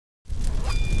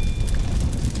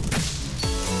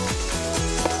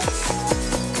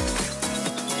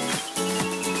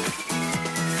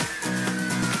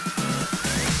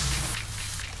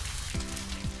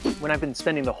when I've been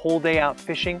spending the whole day out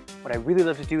fishing, what I really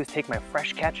love to do is take my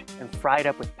fresh catch and fry it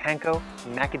up with panko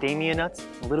and macadamia nuts,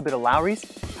 and a little bit of Lowry's.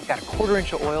 I've got a 1/4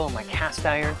 inch of oil on my cast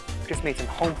iron. Just made some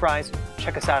home fries.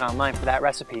 Check us out online for that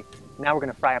recipe. Now we're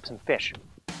gonna fry up some fish.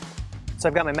 So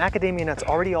I've got my macadamia nuts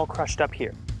already all crushed up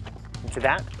here. And to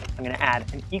that, I'm gonna add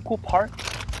an equal part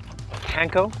of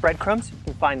panko breadcrumbs. You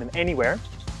can find them anywhere,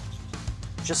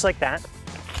 just like that.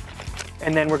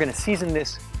 And then we're gonna season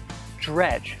this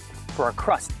dredge for our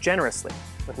crust generously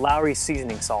with Lowry's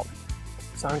seasoning salt.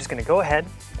 So I'm just gonna go ahead,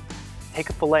 take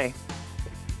a filet,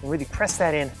 and really press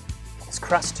that in this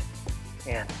crust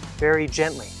and very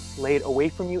gently lay it away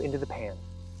from you into the pan.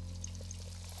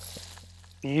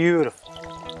 Beautiful.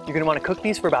 You're gonna wanna cook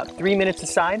these for about 3 minutes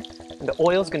aside, and the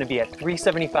oil's gonna be at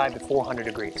 375 to 400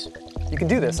 degrees. You can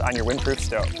do this on your windproof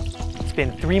stove. It's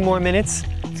been 3 more minutes.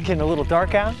 It's getting a little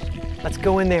dark out. Let's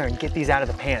go in there and get these out of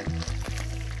the pan.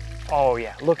 Oh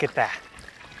yeah, look at that.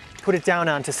 Put it down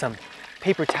onto some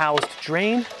paper towels to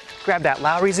drain. Grab that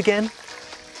Lowry's again.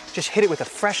 Just hit it with a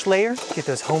fresh layer. Get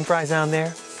those home fries on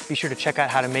there. Be sure to check out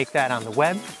how to make that on the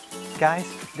web. Guys,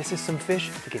 this is some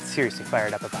fish to get seriously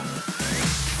fired up about.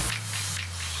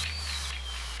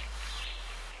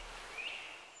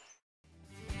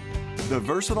 The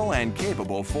versatile and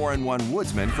capable 4-in-1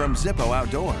 Woodsman from Zippo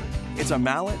Outdoor. It's a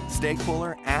mallet, stake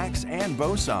puller, axe, and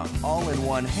bow saw, all in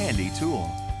one handy tool.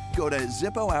 Go to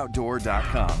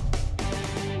zippooutdoor.com.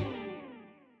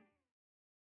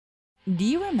 Do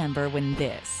you remember when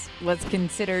this was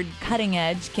considered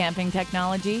cutting-edge camping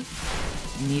technology?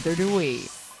 Neither do we.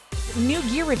 New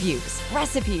gear reviews,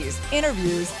 recipes,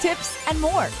 interviews, tips, and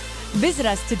more. Visit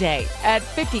us today at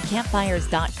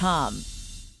 50campfires.com.